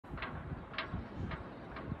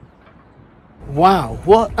Wow,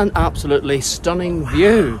 what an absolutely stunning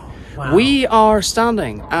view. Wow. We are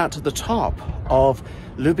standing at the top of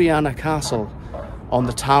Ljubljana Castle on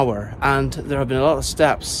the tower, and there have been a lot of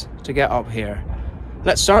steps to get up here.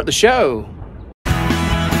 Let's start the show.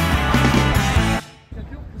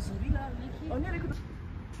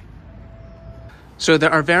 So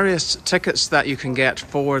there are various tickets that you can get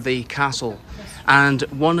for the castle, and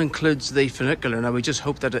one includes the funicular. Now we just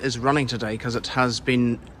hope that it is running today because it has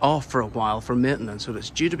been off for a while for maintenance, so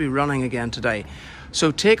it's due to be running again today.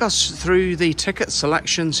 So take us through the ticket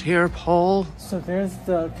selections here, Paul. So there's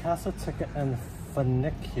the castle ticket and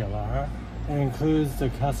funicular. It includes the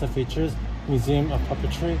castle features, Museum of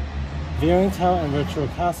Puppetry, Viewing Tower and Virtual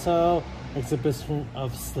Castle, Exhibition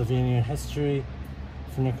of Slovenian History,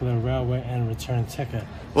 funicular railway, and return ticket.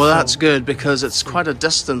 Well, that's good because it's quite a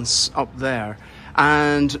distance up there,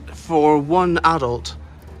 and for one adult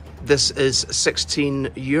this is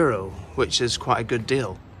 €16, which is quite a good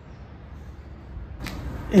deal.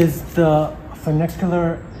 Is the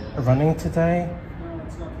funicular running today? No,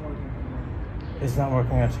 it's not working. It's not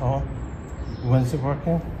working at all? When's it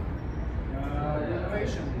working?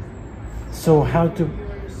 Renovation. So how do...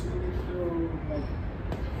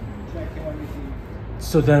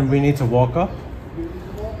 So then we need to walk up? You need to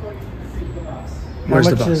walk or you need to take the bus. Where's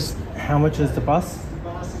the bus? How much is the bus? The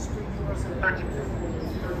bus is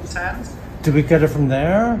 €3.30. Do we get it from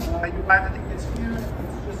there? You buy the tickets here, it's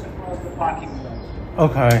just across the parking lot.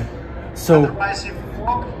 Okay. So Otherwise, if you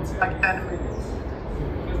walk, it's like 10 minutes.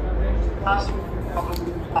 Bus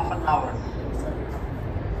probably half an hour.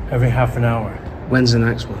 every half an hour. When's the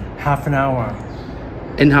next one? Half an hour.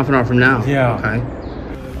 In half an hour from now? Yeah. Okay.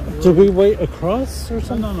 Do we wait across or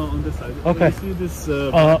something? No, on this side. Okay. You see this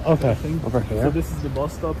okay. thing? Over here. So this is the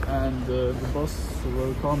bus stop, and the bus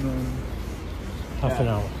will come in Half an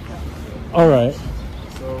hour. All right.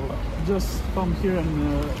 So just come here,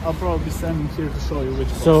 and I'll probably be standing here to show you which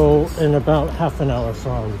bus So it is. in about half an hour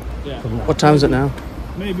from Yeah. now. What time is it now?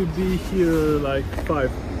 Maybe be here like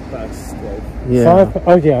 5 past 12. Yeah. 5?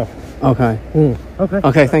 Oh yeah. Okay. Okay.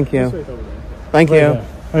 Okay, thank you. Just wait over there. Thank you. All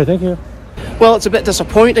right. Thank you. Well, it's a bit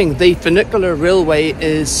disappointing. The funicular railway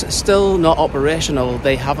is still not operational.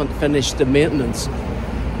 They haven't finished the maintenance.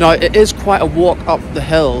 Now, it is quite a walk up the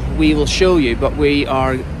hill. We will show you, but we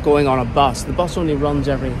are going on a bus. The bus only runs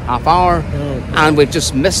every half hour, and we've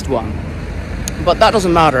just missed one. But that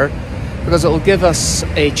doesn't matter, because it will give us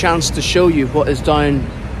a chance to show you what is down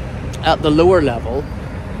at the lower level.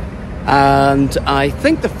 And I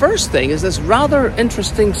think the first thing is this rather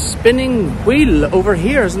interesting spinning wheel over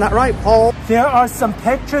here. Isn't that right, Paul? There are some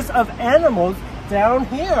pictures of animals down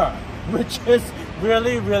here, which is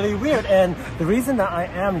really, really weird. And the reason that I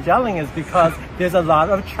am yelling is because there's a lot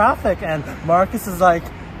of traffic, and Marcus is like,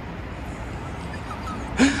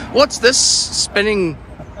 What's this spinning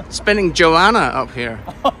Joanna up here?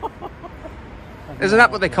 Isn't that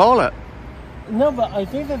what they call it? no, but I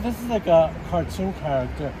think that this is like a cartoon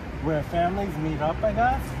character where families meet up, I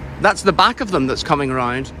guess. That's the back of them that's coming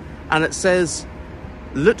around, and it says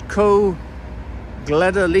Lucjo I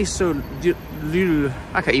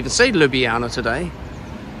can't even say Ljubljana today.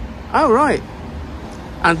 Oh, right.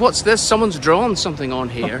 And what's this? Someone's drawn something on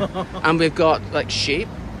here, and we've got like sheep,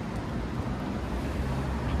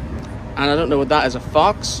 and I don't know what that is. A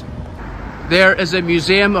fox. There is a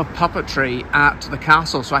museum of puppetry at the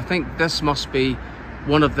castle, so I think this must be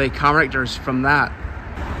one of the characters from that.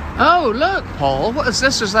 Oh, look, Paul, what is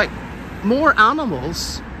this? There's like more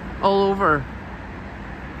animals all over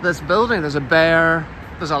this building. There's a bear,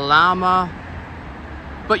 there's a llama,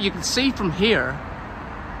 but you can see from here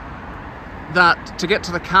that to get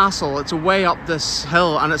to the castle, it's way up this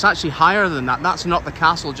hill, and it's actually higher than that. That's not the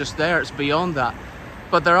castle just there, it's beyond that.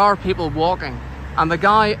 But there are people walking, and the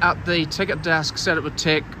guy at the ticket desk said it would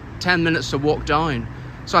take 10 minutes to walk down.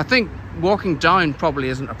 So I think walking down probably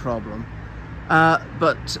isn't a problem.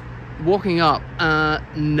 But walking up,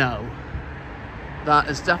 no. That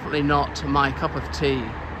is definitely not my cup of tea.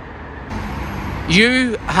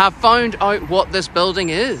 You have found out what this building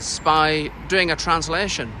is by doing a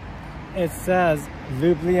translation. It says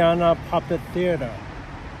Ljubljana Puppet Theater.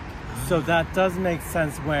 So that does make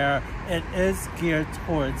sense, where it is geared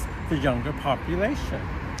towards the younger population.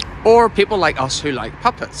 Or people like us who like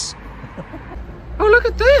puppets. Oh, look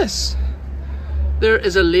at this. There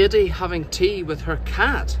is a lady having tea with her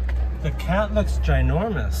cat. The cat looks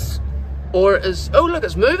ginormous. Or is... Oh, look,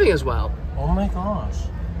 it's moving as well. Oh my gosh.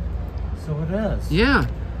 So it is. Yeah.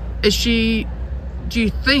 Is she... Do you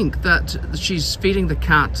think that she's feeding the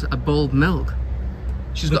cat a bowl of milk?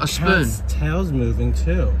 She's got a spoon. The cat's tail's moving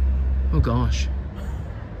too. Oh gosh.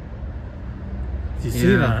 Do you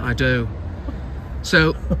see that? I do.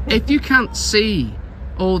 So if you can't see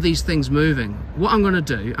all these things moving, what I'm going to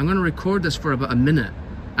do, I'm going to record this for about a minute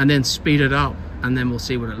and then speed it up, and then we'll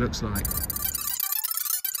see what it looks like.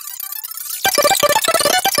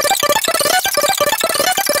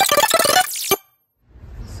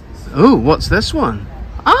 Oh, what's this one?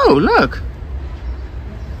 Oh, look.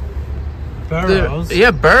 Burrows.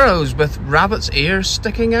 Yeah, burrows with rabbit's ears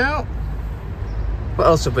sticking out. What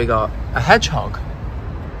else have we got? A hedgehog.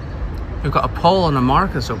 We've got a pole and a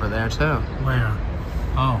Marcus over there too. Where?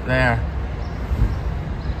 Oh. There.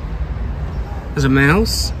 There's a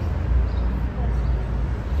mouse.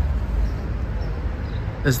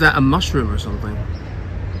 Is that a mushroom or something?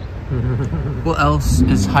 What else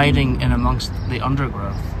is hiding in amongst the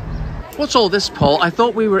undergrowth? What's all this, Paul? I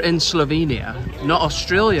thought we were in Slovenia, not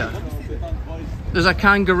Australia. There's a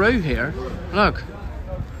kangaroo here. Look.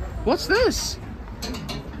 What's this?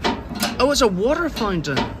 Oh, it's a water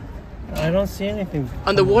fountain. I don't see anything.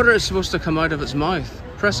 And the water is supposed to come out of its mouth.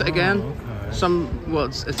 Press it again. Okay. Well,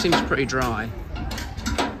 it seems pretty dry.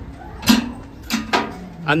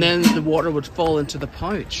 And then the water would fall into the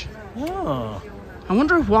pouch. Oh. I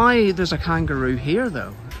wonder why there's a kangaroo here,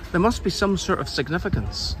 though. There must be some sort of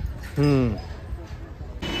significance. Could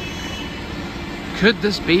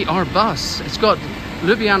this be our bus? It's got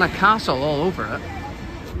Ljubljana Castle all over it.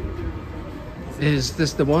 Is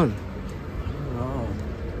this the one? Oh.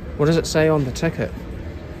 What does it say on the ticket?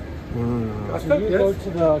 Castle, you go to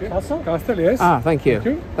the castle? Castle, yes. Ah, thank you.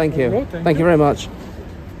 Thank you. Thank you very much.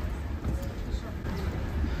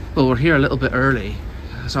 Well, we're here a little bit early,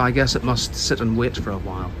 so I guess it must sit and wait for a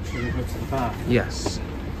while. Should we go to the back? Yes.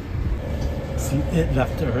 See, it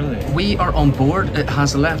left early. We are on board. It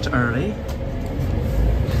has left early.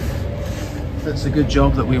 It's a good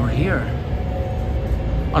job that we were here.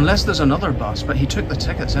 Unless there's another bus, but he took the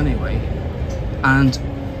tickets anyway. And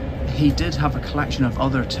he did have a collection of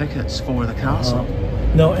other tickets for the castle.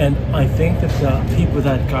 No, and I think that the people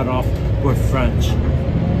that got off were French.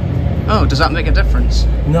 Oh, does that make a difference?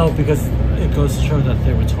 No, because it goes to show that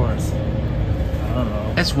they were tourists. I don't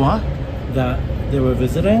know. It's what? That they were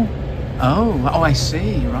visiting. Oh, I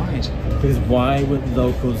see, right. Because why would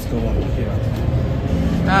locals go up here?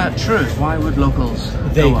 True. Why would locals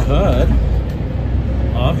They go up? could.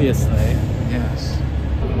 Obviously. Yes.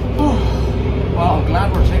 Well, I'm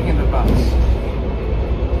glad we're taking the bus.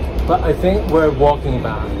 But I think we're walking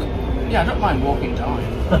back. Yeah, I don't mind walking down.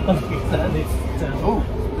 That needs to- Oh,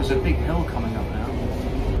 there's a big hill coming up now.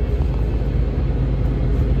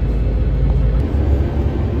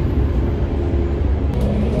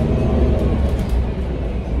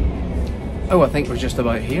 Oh, I think we're just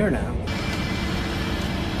about here now.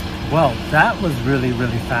 Well, that was really,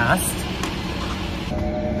 really fast.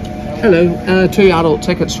 Hello, 2 adult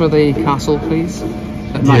tickets for the castle, please.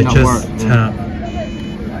 It might not work. Tap.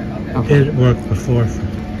 Okay. It worked before.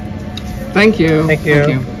 Thank you. Thank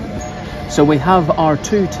you. So we have our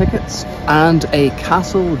 2 tickets and a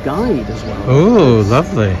castle guide as well. Oh,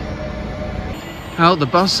 lovely. Well, the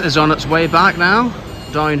bus is on its way back now,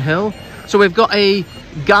 downhill. So we've got a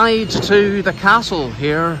guide to the castle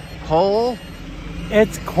here, Paul.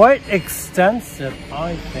 It's quite extensive,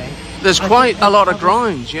 I think. There's quite a lot of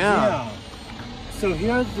grounds, yeah. So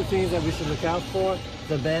here's the things that we should look out for.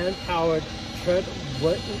 The man-powered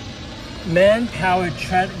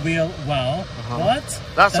treadwheel well. What?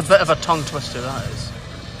 That's a bit of a tongue twister, that is.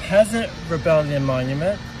 Peasant Rebellion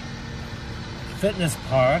Monument. Fitness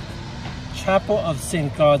Park. Chapel of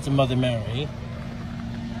St. God's and Mother Mary.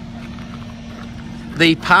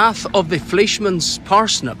 The Path of the Fleishman's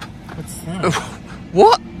Parsnip. What's that?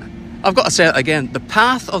 What? I've got to say it again. The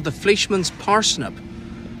Path of the Fleishman's Parsnip.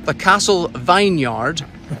 The Castle Vineyard.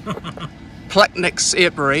 Plecnic's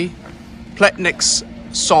Apiary. Plecnic's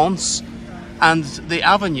Sons. And the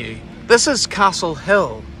Avenue. This is Castle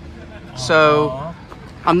Hill. So,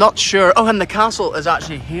 I'm not sure. Oh, and the castle is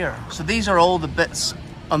actually here. So these are all the bits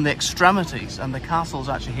on the extremities, and the castle's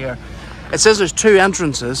actually here. It says there's 2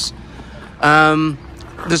 entrances.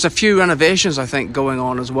 There's a few renovations, I think, going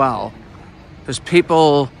on as well. There's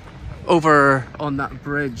people over on that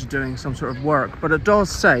bridge doing some sort of work, but it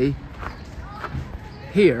does say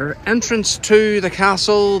here, entrance to the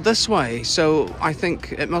castle this way. So I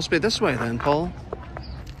think it must be this way then, Paul.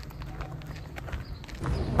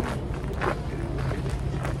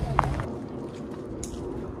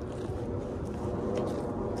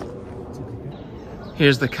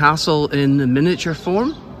 Here's the castle in miniature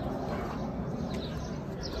form.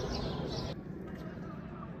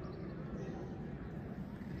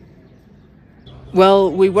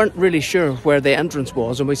 Well, we weren't really sure where the entrance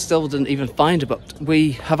was, and we still didn't even find it, but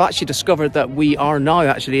we have actually discovered that we are now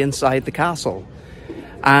actually inside the castle.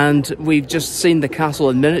 And we've just seen the castle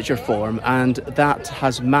in miniature form, and that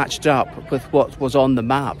has matched up with what was on the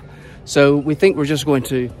map. So we think we're just going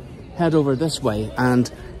to head over this way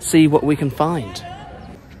and see what we can find.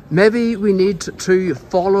 Maybe we need to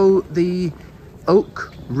follow the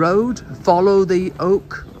oak road, follow the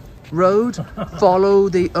oak road, follow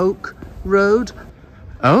the oak road.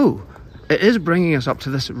 Oh, it is bringing us up to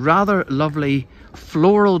this rather lovely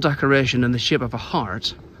floral decoration in the shape of a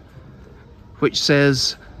heart, which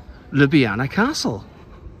says Ljubljana Castle.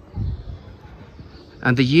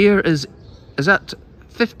 And the year is that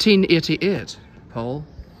 1588, Paul?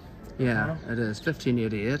 Yeah, it is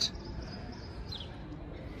 1588.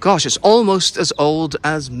 Gosh, it's almost as old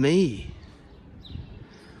as me.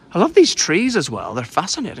 I love these trees as well. They're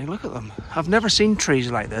fascinating. Look at them. I've never seen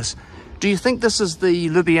trees like this. Do you think this is the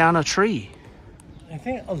Ljubljana tree? I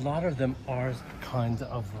think a lot of them are kind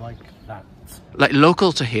of like that. Like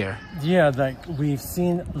local to here? Yeah, like we've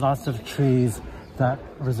seen lots of trees that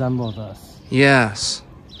resemble this. Yes.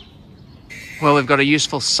 Well, we've got a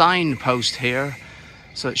useful signpost here.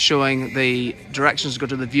 So it's showing the directions to go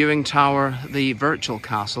to the viewing tower, the virtual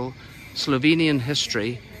castle, Slovenian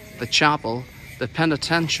history, the chapel, the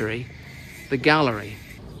penitentiary, the gallery.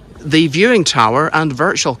 The viewing tower and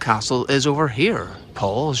virtual castle is over here,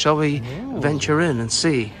 Paul. Shall we venture in and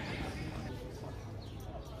see?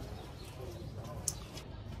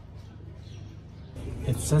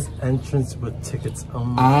 It says entrance with tickets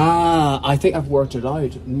only. Ah, I think I've worked it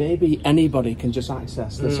out. Maybe anybody can just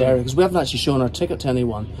access this area, because we haven't actually shown our ticket to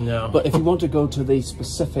anyone. No. But if you want to go to the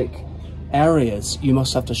specific areas, you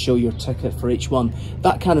must have to show your ticket for each one.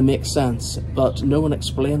 That kind of makes sense, but no one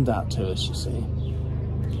explained that to us, you see.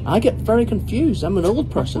 I get very confused. I'm an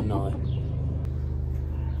old person now.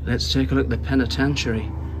 Let's take a look at the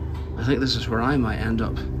penitentiary. I think this is where I might end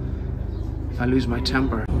up if I lose my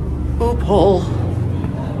temper. Oh, Paul.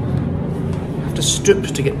 I have to stoop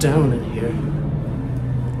to get down in here.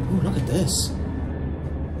 Oh, look at this.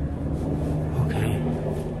 Okay.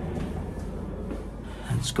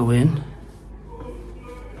 Let's go in.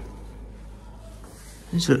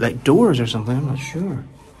 These look like doors or something, I'm not sure.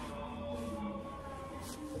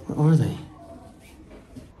 What are they?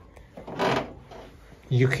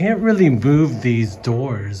 You can't really move these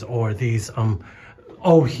doors or these,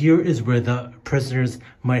 oh, here is where the prisoners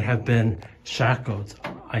might have been shackled,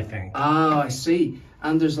 I think. Ah, I see.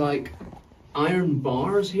 And there's like iron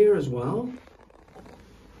bars here as well.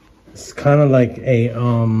 It's kind of like a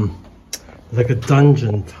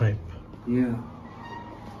dungeon type. Yeah. You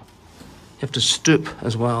have to stoop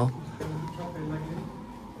as well.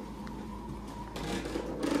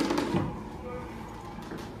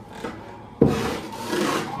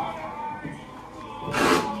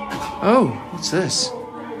 Oh, what's this?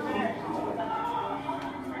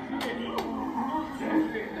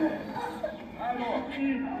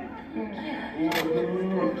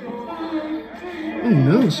 Oh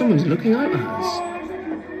no, someone's looking out at us.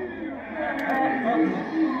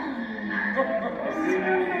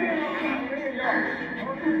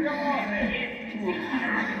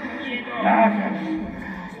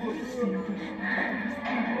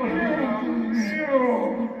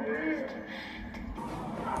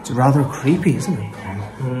 It's rather creepy, isn't it, Paul?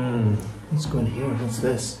 Let's go in here. What's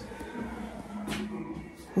this?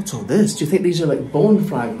 What's all this? Do you think these are like bone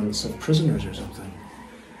fragments of prisoners or something?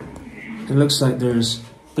 It looks like there's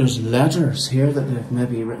letters here that they've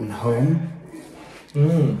maybe written home.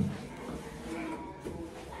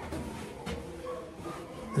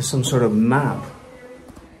 There's some sort of map.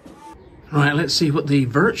 Right, let's see what the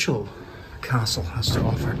virtual castle has to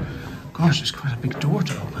offer. Gosh, it's quite a big door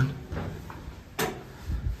to open.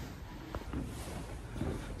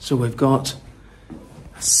 So we've got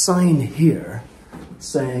a sign here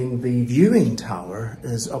saying the viewing tower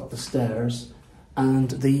is up the stairs and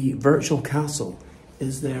the virtual castle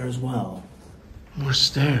is there as well. More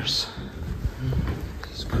stairs.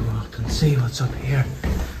 Let's go up and see what's up here.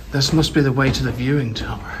 This must be the way to the viewing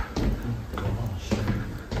tower.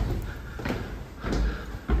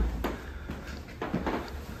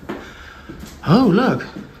 Oh, look.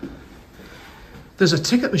 There's a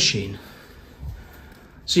ticket machine.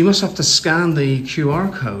 So you must have to scan the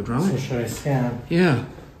QR code, right? So should I scan? Yeah.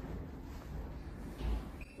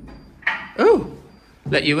 Oh,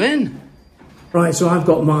 let you in. Right, so I've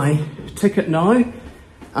got my ticket now, and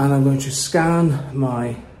I'm going to scan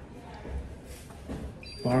my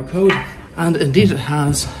barcode, and indeed it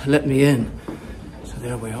has let me in. So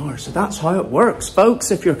there we are. So that's how it works, folks.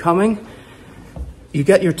 If you're coming, you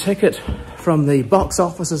get your ticket from the box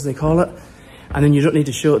office, as they call it, and then you don't need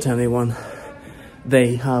to show it to anyone.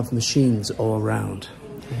 They have machines all around.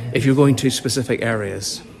 if you're going to specific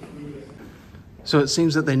areas. So it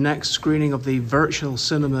seems that the next screening of the virtual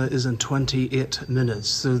cinema is in 28 minutes.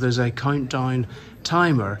 So there's a countdown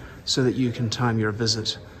timer so that you can time your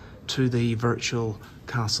visit to the virtual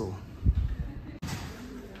castle.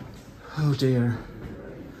 Oh dear.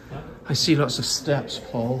 I see lots of steps,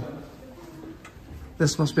 Paul.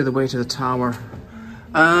 This must be the way to the tower.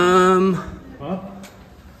 What?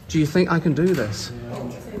 Do you think I can do this?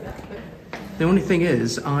 Yeah. The only thing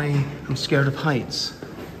is, I am scared of heights.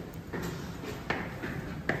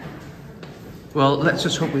 Well, let's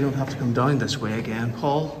just hope we don't have to come down this way again,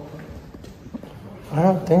 Paul. I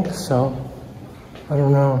don't think so. I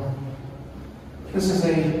don't know. This is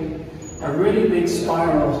a really big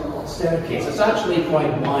spiral staircase. It's actually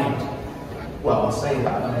quite wide. Well, I'll say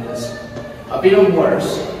that, and it is. I've been on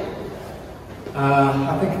worse.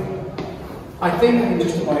 I think I can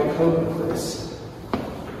just about cope with this.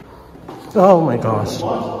 Oh my gosh.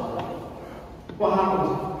 What? What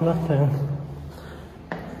happened? Nothing.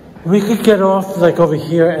 We could get off like over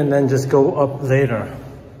here and then just go up later.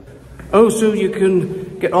 Oh, so you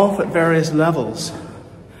can get off at various levels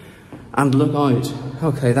and look out.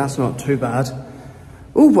 Okay, that's not too bad.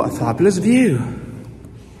 Oh, what a fabulous view.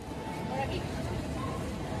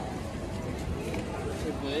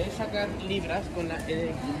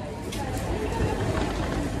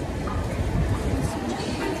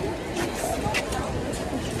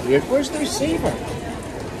 Where's the receiver?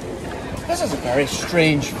 This is a very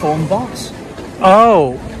strange phone box.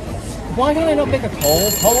 Oh, Why can I not make a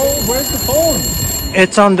call, Paul? Where's the phone?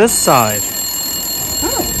 it's on this side.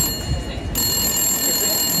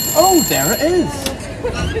 Oh, there it is.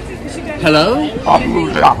 Hello?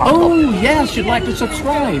 Oh, yes, you'd like to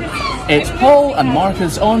subscribe. It's Paul and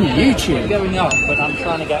Marcus on YouTube. Going up, but I'm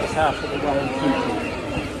trying to get us out of the wrong.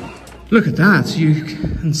 Look at that. You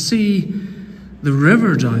can see the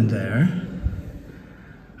river down there.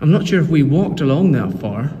 I'm not sure if we walked along that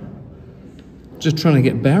far. Just trying to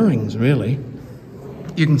get bearings, really.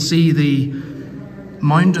 You can see the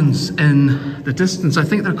mountains in the distance. I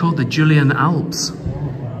think they're called the Julian Alps.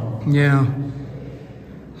 Yeah.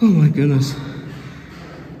 Oh my goodness.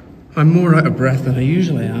 I'm more out of breath than I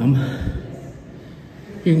usually am.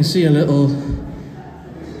 You can see a little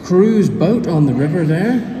cruise boat on the river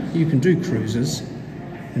there. You can do cruises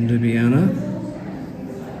in Ljubljana.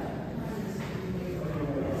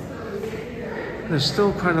 There's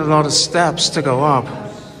still quite a lot of steps to go up.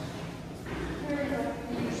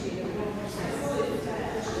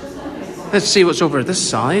 Let's see what's over this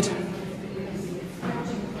side.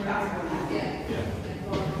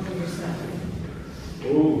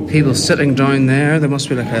 People sitting down there. There must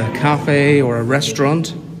be like a cafe or a restaurant.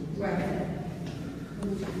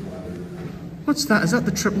 What's that? Is that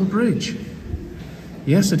the Triple Bridge?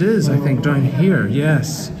 Yes, it is, I think, down here.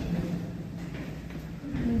 Yes.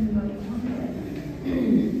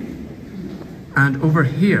 And over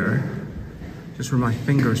here, just where my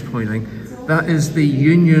finger's pointing, that is the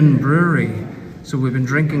Union Brewery. So we've been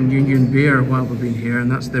drinking Union beer while we've been here,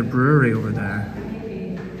 and that's their brewery over there.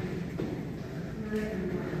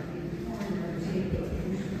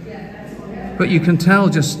 But you can tell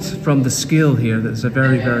just from the scale here that it's a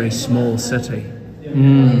very, very small city.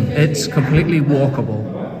 It's completely walkable.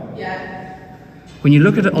 When you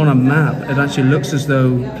look at it on a map, it actually looks as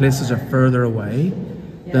though places are further away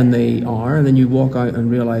than they are, and then you walk out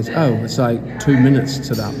and realise, oh, it's like 2 minutes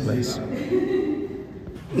to that place.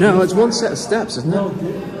 No, it's one set of steps, isn't it? No,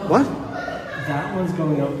 What? that one's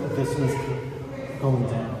going up, this one's going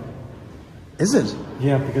down. Is it?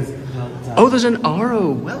 Yeah, because... Oh, there's an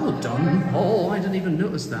arrow. Well done. Oh, I didn't even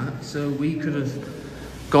notice that. So we could have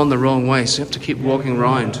gone the wrong way, so you have to keep walking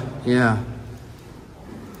around. Yeah.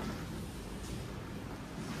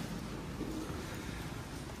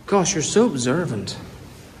 Gosh, you're so observant.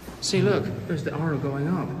 See, look, there's the arrow going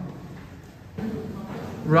up.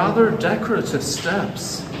 Rather decorative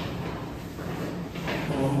steps.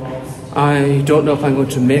 I don't know if I'm going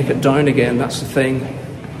to make it down again, that's the thing.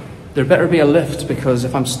 There better be a lift, because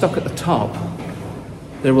if I'm stuck at the top,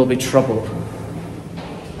 there will be trouble.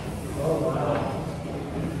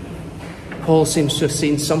 Paul seems to have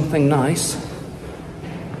seen something nice.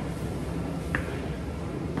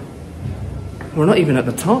 We're not even at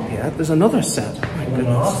the top yet. There's another set. My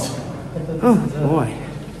goodness. Oh boy.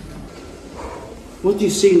 What do you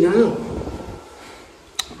see now?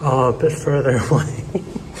 Oh, a bit further away.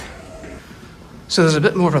 So there's a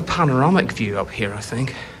bit more of a panoramic view up here, I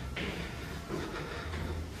think.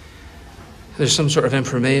 There's some sort of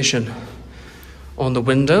information on the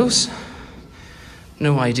windows.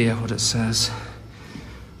 No idea what it says.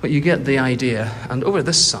 But you get the idea. And over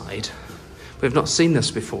this side, We've not seen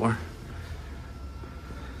this before.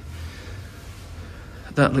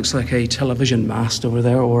 That looks like a television mast over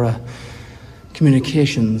there, or a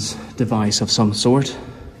communications device of some sort.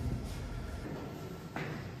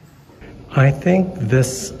 I think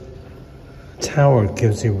this tower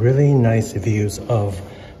gives you really nice views of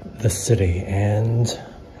the city, and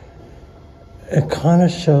it kind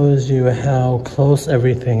of shows you how close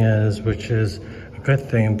everything is, which is a good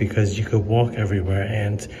thing because you could walk everywhere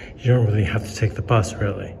and you don't really have to take the bus,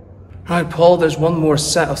 really. Right, Paul, there's one more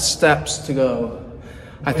set of steps to go.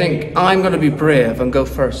 I think I'm going to be brave and go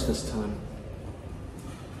first this time.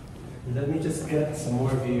 Let me just get some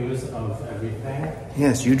more views of everything.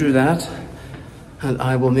 Yes, you do that, and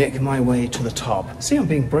I will make my way to the top. See, I'm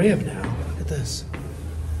being brave now. Look at this.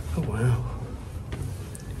 Oh, wow.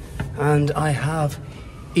 And I have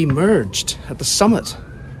emerged at the summit.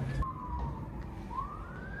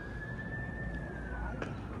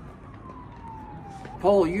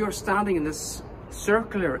 Paul, you're standing in this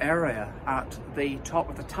circular area at the top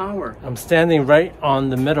of the tower. I'm standing right on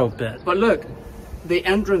the middle bit. But look, the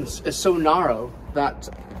entrance is so narrow that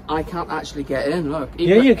I can't actually get in. Look.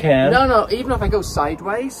 Yeah, you can. No, even if I go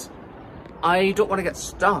sideways, I don't want to get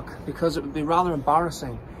stuck because it would be rather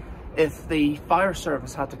embarrassing if the fire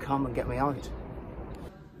service had to come and get me out.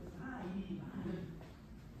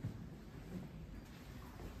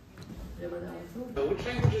 Which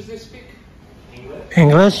languages do they speak?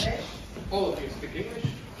 English? All of you speak English?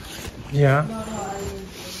 Yeah.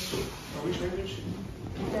 Which language?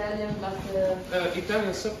 Italian, but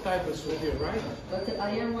Italian subtitles will be right. but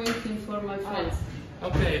I am waiting for my friends.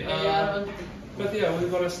 Okay, They are on. but yeah, we're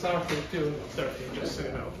gonna start at 2:30, just so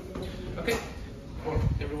you know. Okay, for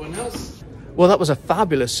everyone else. Well, that was a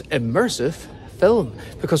fabulous, immersive film,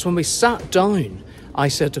 because when we sat down, I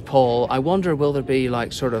said to Paul, I wonder will there be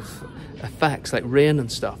like sort of effects like rain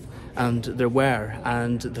and stuff, and there were,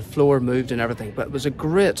 and the floor moved and everything, but it was a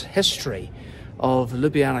great history of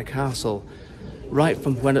Ljubljana Castle right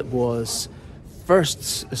from when it was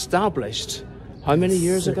first established. How many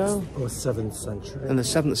years ago? Or 7th century. In the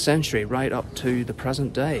 7th century, right up to the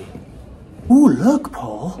present day. Oh, look,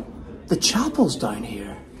 Paul. The chapel's down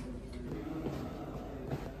here.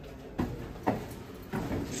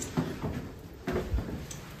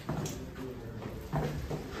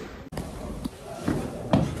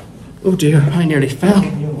 Oh dear, I nearly fell.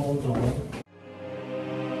 Can you hold on?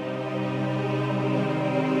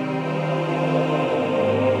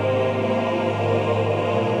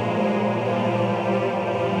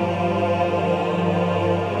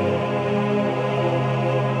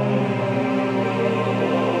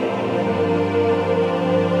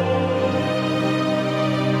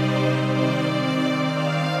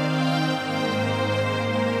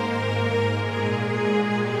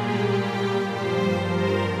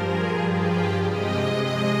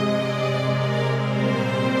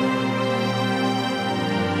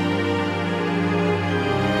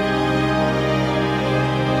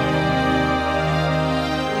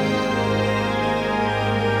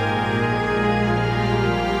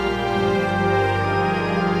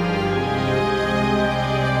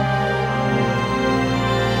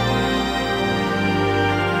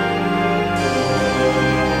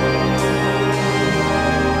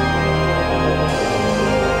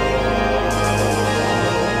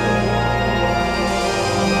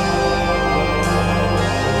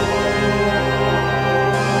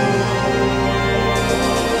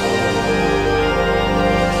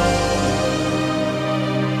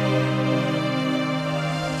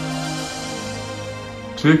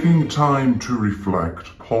 Taking time to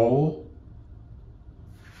reflect, Paul?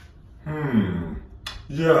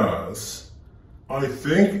 Yes. I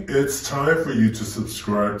think it's time for you to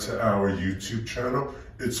subscribe to our YouTube channel.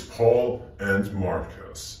 It's Paul and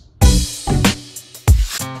Marcus.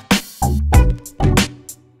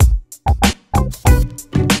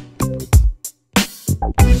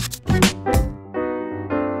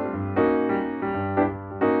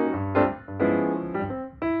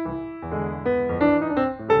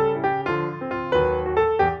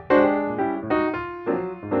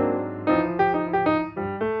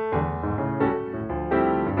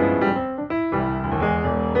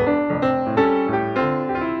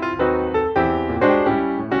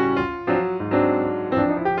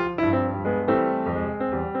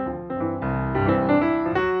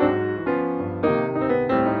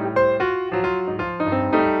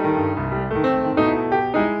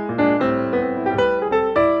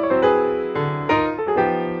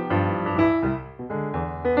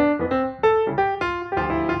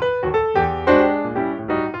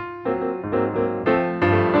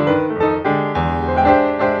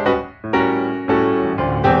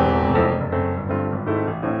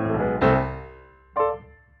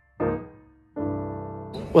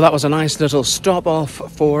 Well, that was a nice little stop off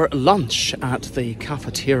for lunch at the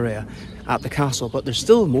cafeteria at the castle, but there's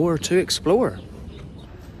still more to explore.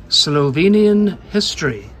 Slovenian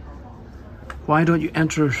history. Why don't you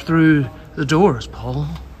enter through the doors, Paul?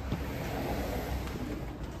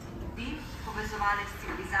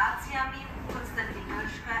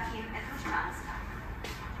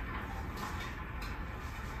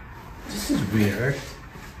 This is weird.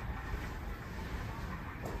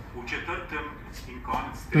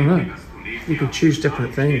 You can choose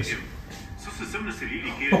different things.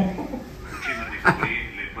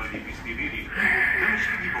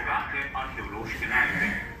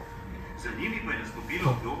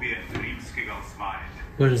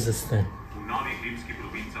 What is this thing?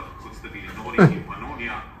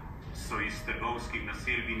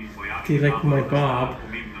 Do you like my bob?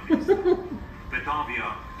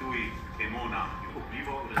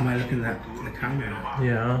 Am I looking at the camera?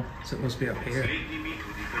 Yeah. So it must be up here.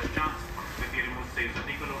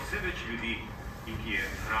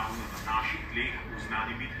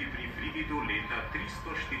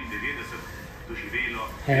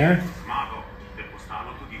 Hair?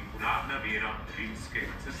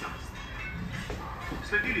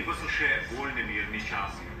 Sledili pa so še bolj nemirni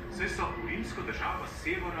časi, saj so v rimsko državo s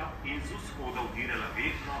severa in z vzhoda vdirala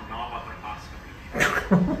vedno nova barbarska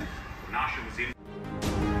plemenstva. V našem ozemlju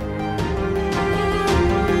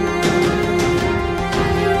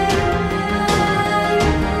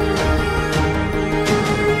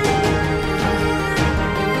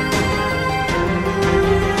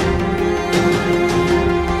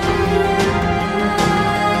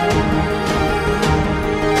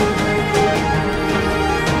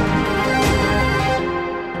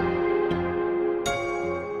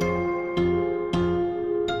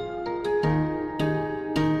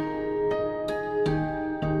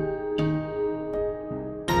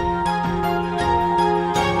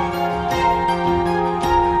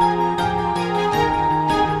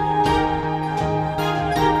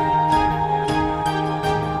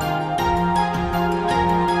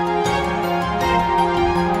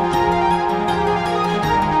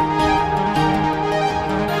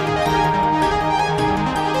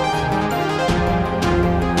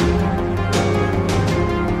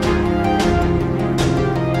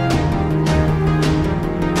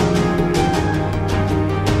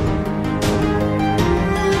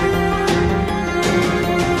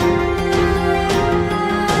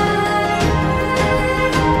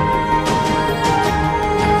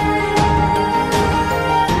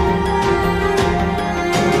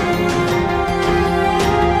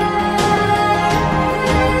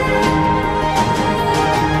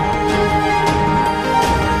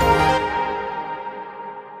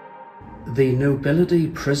the nobility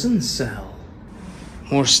prison cell.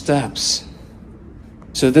 More steps.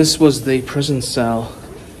 So this was the prison cell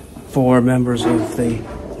for members of the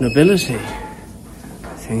nobility,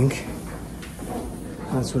 I think.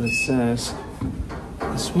 That's what it says.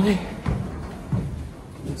 This way.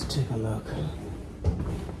 Let's take a look.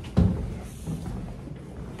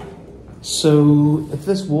 So if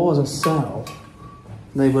this was a cell,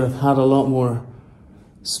 they would have had a lot more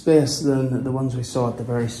space than the ones we saw at the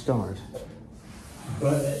very start.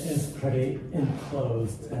 But it is pretty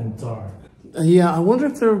enclosed and dark. Yeah, I wonder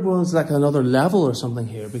if there was like another level or something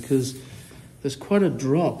here, because there's quite a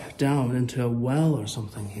drop down into a well or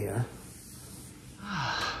something here.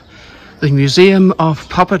 The Museum of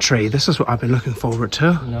Puppetry. This is what I've been looking forward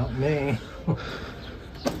to. Not me.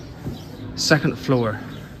 Second floor.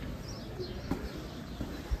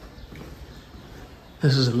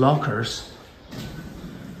 This is lockers.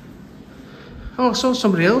 Oh, I saw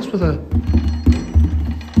somebody else with a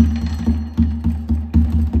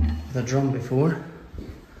drum before.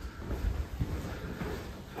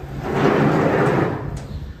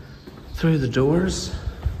 Through the doors.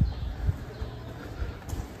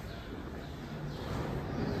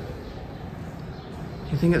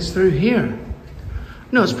 You think it's through here?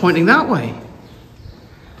 No, it's pointing that way.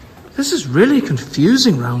 This is really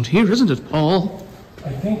confusing round here, isn't it, Paul? I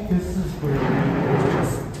think this is where we were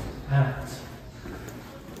just at.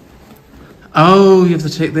 Oh, you have to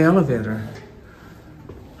take the elevator.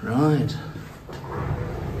 Right.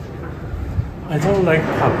 I don't like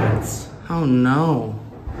puppets. Oh no.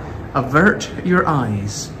 Avert your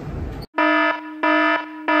eyes.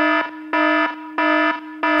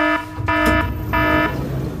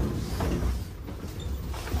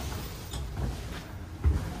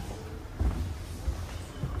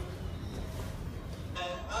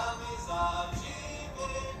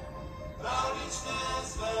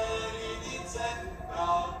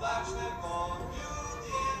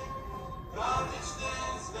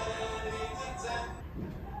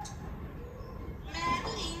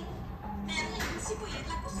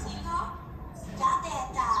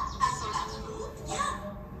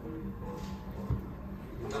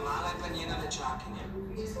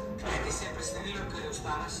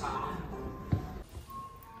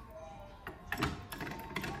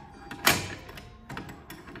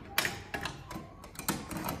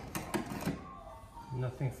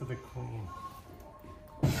 Nothing for the queen.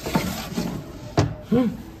 Hear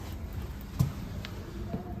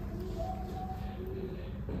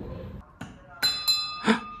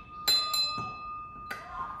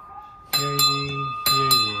ye, hear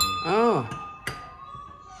ye. Oh.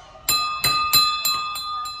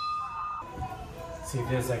 See,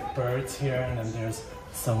 there's like birds here, and then there's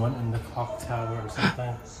someone in the clock tower or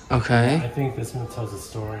something. Okay. I think this one tells a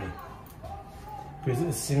story. Because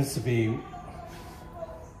it seems to be...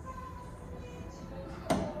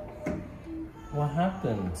 What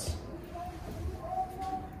happened?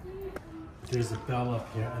 There's a bell up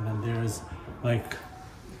here, and then there's like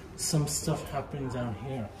some stuff happening down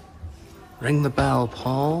here. Ring the bell,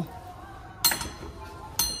 Paul.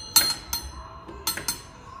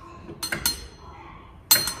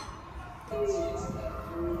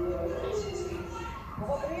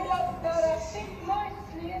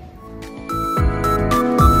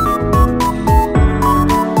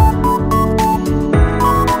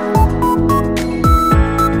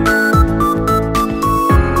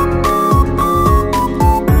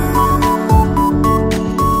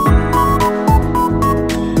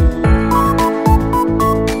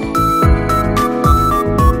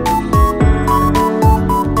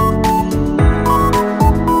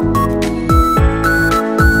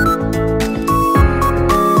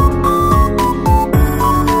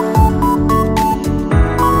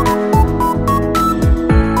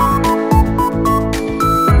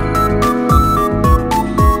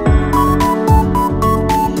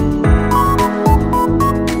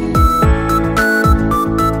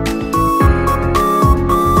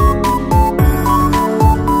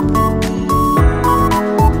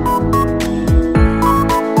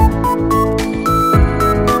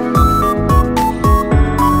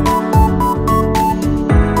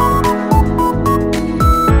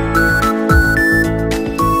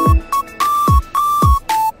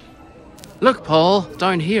 Look, Paul,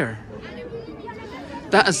 down here.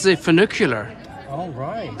 That is the funicular. All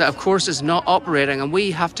right. That, of course, is not operating, and we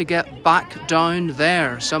have to get back down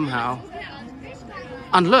there somehow.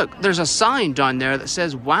 And look, there's a sign down there that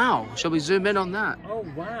says, wow. Shall we zoom in on that? Oh,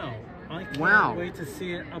 wow. I can't wait to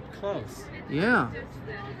see it up close. Yeah.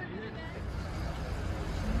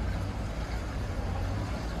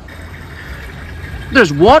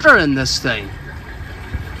 There's water in this thing.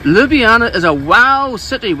 Ljubljana is a wow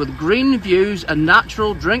city with green views and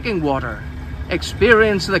natural drinking water.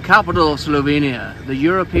 Experience the capital of Slovenia, the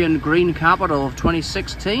European Green Capital of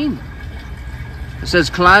 2016. It says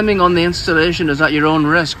climbing on the installation is at your own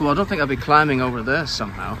risk. Well, I don't think I'll be climbing over this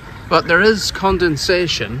somehow. But there is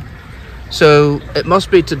condensation, so it must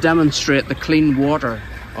be to demonstrate the clean water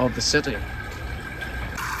of the city.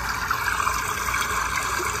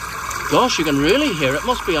 Gosh, you can really hear it.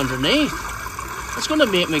 Must be underneath. It's going to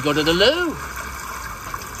make me go to the loo.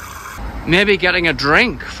 Maybe getting a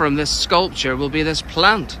drink from this sculpture will be this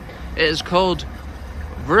plant. It is called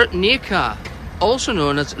Vrtnica, also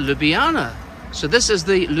known as Ljubljana. So this is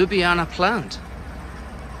the Ljubljana plant.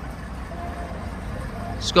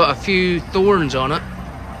 It's got a few thorns on it.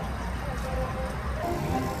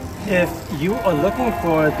 If you are looking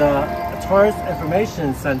for the Tourist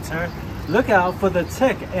Information Center, look out for the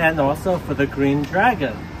tick and also for the green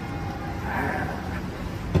dragon.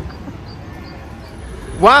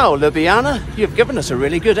 Wow, Ljubljana, you've given us a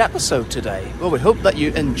really good episode today. Well, we hope that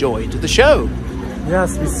you enjoyed the show.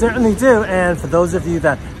 Yes, we certainly do. And for those of you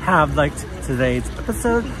that have liked today's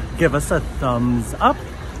episode, give us a thumbs up.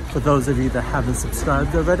 For those of you that haven't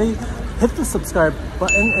subscribed already, hit the subscribe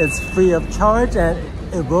button. It's free of charge, and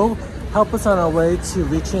it will help us on our way to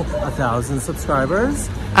reaching 1,000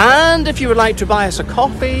 subscribers. And if you would like to buy us a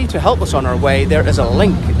coffee to help us on our way, there is a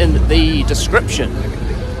link in the description.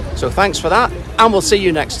 So thanks for that, and we'll see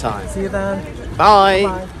you next time. See you then. Bye.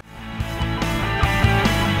 Bye.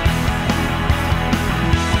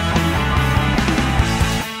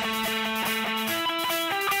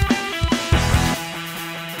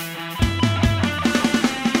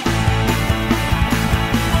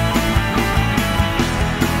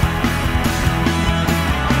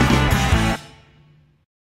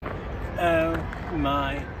 Oh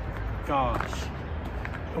my gosh.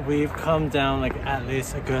 We've come down like at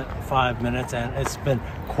least a good 5 minutes, and it's been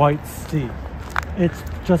quite steep. It's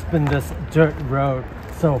just been this dirt road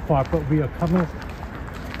so far, but we are coming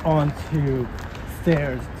onto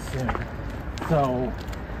stairs soon. So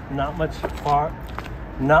not much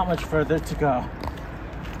further to go.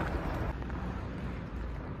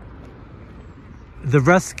 The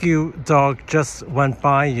rescue dog just went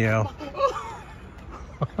by you.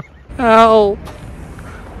 Help!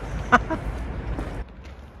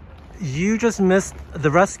 You just missed the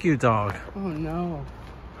rescue dog. Oh no.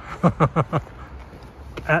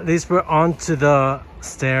 At least we're onto the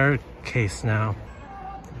staircase now.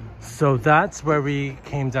 So that's where we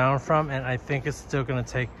came down from, and I think it's still gonna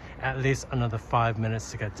take at least another 5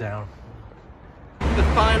 minutes to get down. The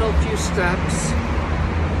final few steps,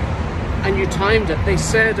 and you timed it. They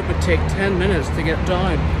said it would take 10 minutes to get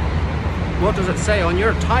down. What does it say on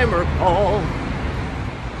your timer, Paul?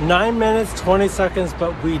 9 minutes, 20 seconds,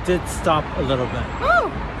 but we did stop a little bit.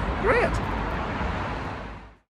 Oh, great.